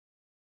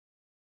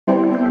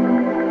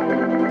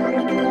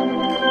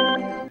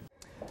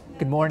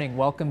Good morning.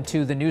 Welcome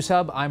to the News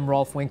Hub. I'm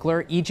Rolf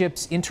Winkler.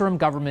 Egypt's interim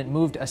government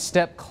moved a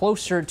step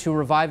closer to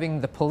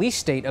reviving the police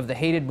state of the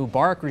hated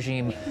Mubarak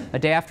regime a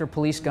day after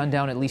police gunned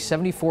down at least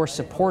 74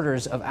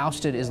 supporters of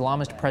ousted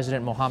Islamist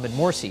President Mohammed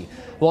Morsi.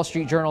 Wall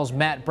Street Journal's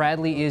Matt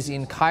Bradley is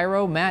in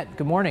Cairo. Matt,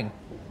 good morning.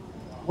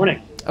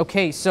 Morning.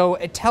 Okay, so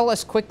tell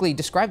us quickly,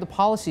 describe the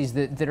policies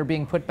that are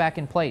being put back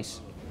in place.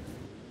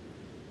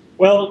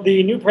 Well,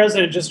 the new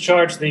president just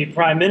charged the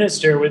prime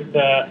minister with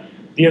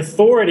the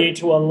authority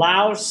to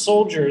allow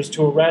soldiers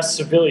to arrest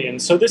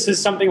civilians. So this is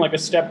something like a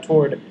step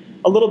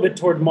a little bit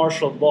toward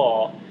martial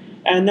law.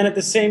 And then at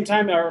the same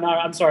time,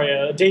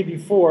 a day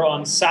before,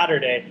 on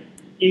Saturday,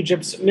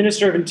 Egypt's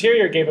Minister of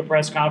Interior gave a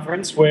press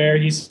conference where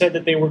he said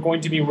that they were going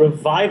to be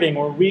reviving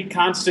or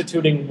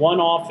reconstituting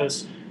one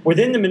office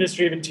within the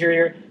Ministry of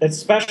Interior that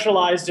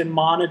specialized in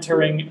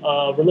monitoring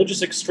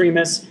religious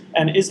extremists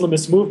and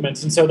Islamist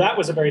movements. And so that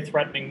was a very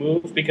threatening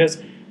move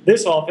because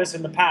this office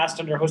in the past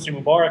under Hosni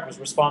Mubarak was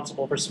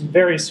responsible for some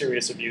very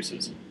serious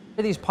abuses.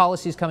 Are these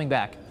policies coming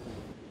back?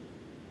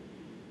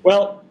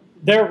 Well,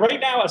 they're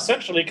right now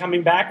essentially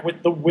coming back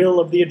with the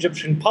will of the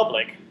Egyptian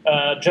public.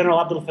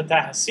 General Abdel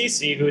Fattah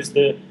al-Sisi, who is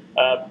the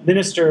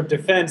Minister of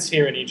Defense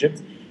here in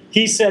Egypt,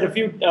 he said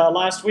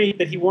last week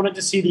that he wanted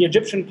to see the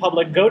Egyptian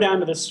public go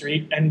down to the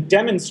street and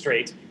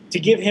demonstrate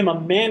to give him a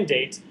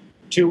mandate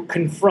to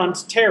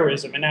confront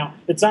terrorism. And now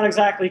it's not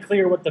exactly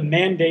clear what the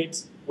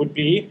mandate would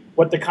be,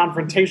 what the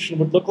confrontation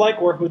would look like,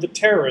 or who the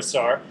terrorists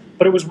are.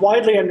 But it was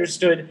widely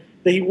understood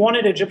that he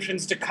wanted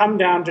Egyptians to come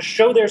down to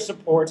show their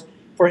support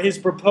for his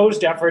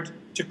proposed effort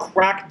to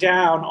crack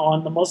down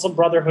on the Muslim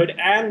Brotherhood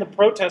and the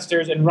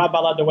protesters in Rab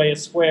al Adawiya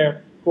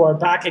Square who are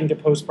backing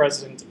deposed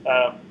President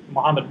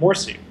Mohammed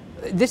Morsi.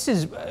 This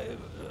is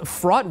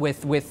fraught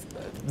with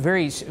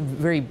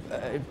very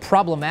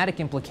problematic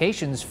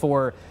implications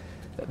for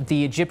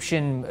the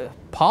Egyptian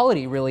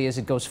polity, really, as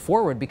it goes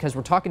forward, because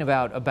we're talking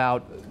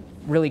about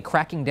really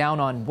cracking down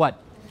on what,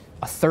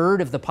 a third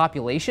of the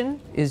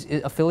population is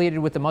affiliated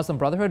with the Muslim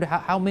Brotherhood?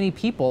 How many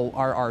people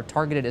are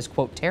targeted as,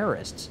 quote,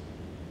 terrorists?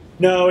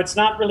 No, it's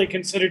not really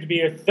considered to be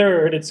a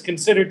third. It's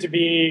considered to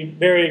be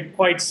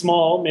quite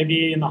small,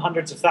 maybe in the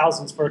hundreds of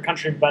thousands for a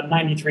country of about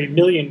 93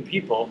 million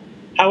people.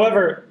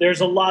 However, there's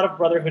a lot of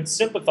Brotherhood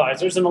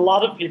sympathizers and a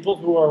lot of people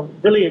who are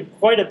really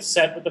quite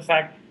upset with the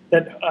fact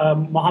that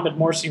Mohammed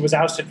Morsi was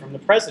ousted from the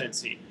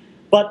presidency.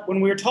 But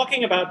when we're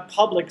talking about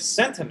public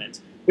sentiment,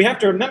 we have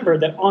to remember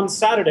that on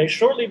Saturday,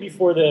 shortly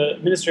before the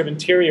Minister of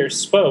Interior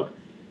spoke,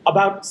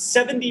 about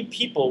 70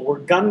 people were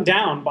gunned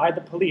down by the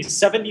police,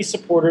 70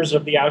 supporters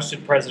of the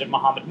ousted President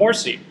Mohammed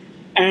Morsi.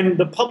 And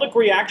the public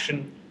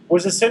reaction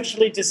was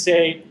essentially to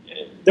say,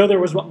 though there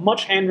was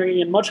much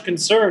hand-wringing and much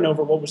concern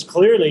over what was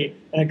clearly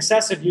an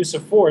excessive use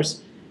of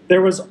force,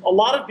 there was a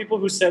lot of people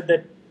who said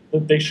that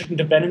they shouldn't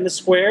have been in the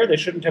square, they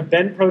shouldn't have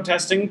been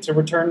protesting to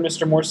return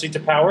Mr. Morsi to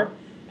power,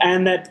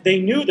 and that they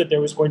knew that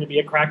there was going to be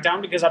a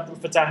crackdown because Abdel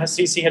Fattah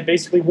al-Sisi had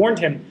basically warned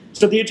him.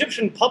 So the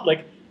Egyptian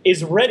public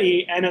is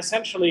ready and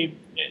essentially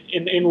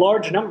in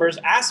large numbers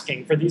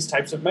asking for these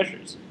types of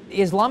measures.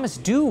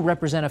 Islamists do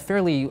represent a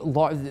fairly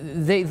large,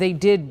 they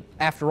did,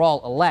 after all,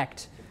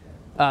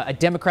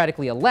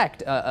 democratically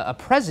elect a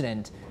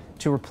president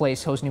to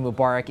replace Hosni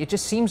Mubarak. It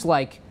just seems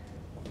like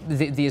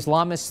the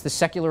Islamists, the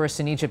secularists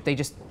in Egypt, they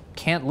just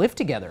can't live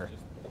together.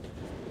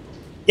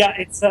 Yeah,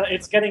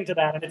 it's getting to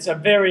that, and it's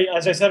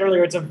as I said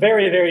earlier, it's a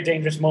very, very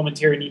dangerous moment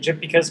here in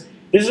Egypt because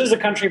this is a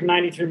country of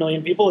 93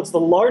 million people. It's the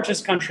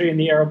largest country in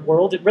the Arab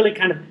world. It really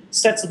kind of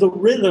sets the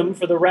rhythm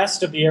for the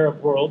rest of the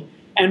Arab world.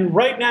 And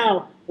right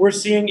now, we're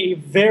seeing a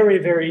very,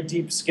 very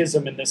deep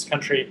schism in this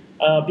country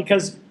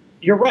because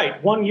you're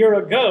right. 1 year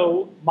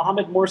ago,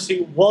 Mohammed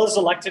Morsi was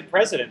elected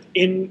president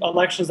in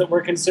elections that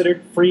were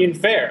considered free and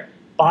fair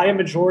by a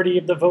majority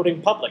of the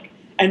voting public.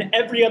 And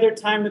every other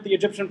time that the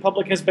Egyptian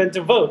public has been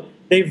to vote,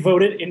 they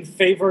voted in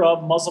favor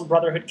of Muslim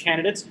Brotherhood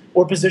candidates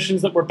or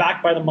positions that were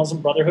backed by the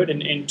Muslim Brotherhood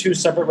in two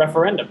separate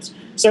referendums.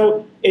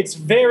 So it's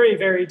very,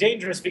 very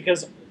dangerous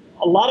because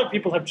a lot of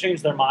people have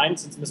changed their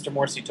minds since Mr.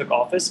 Morsi took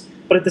office.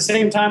 But at the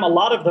same time, a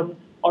lot of them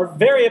are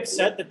very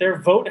upset that their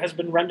vote has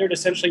been rendered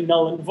essentially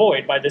null and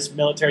void by this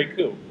military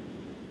coup.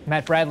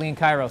 Matt Bradley in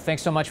Cairo,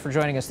 thanks so much for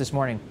joining us this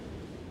morning.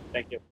 Thank you.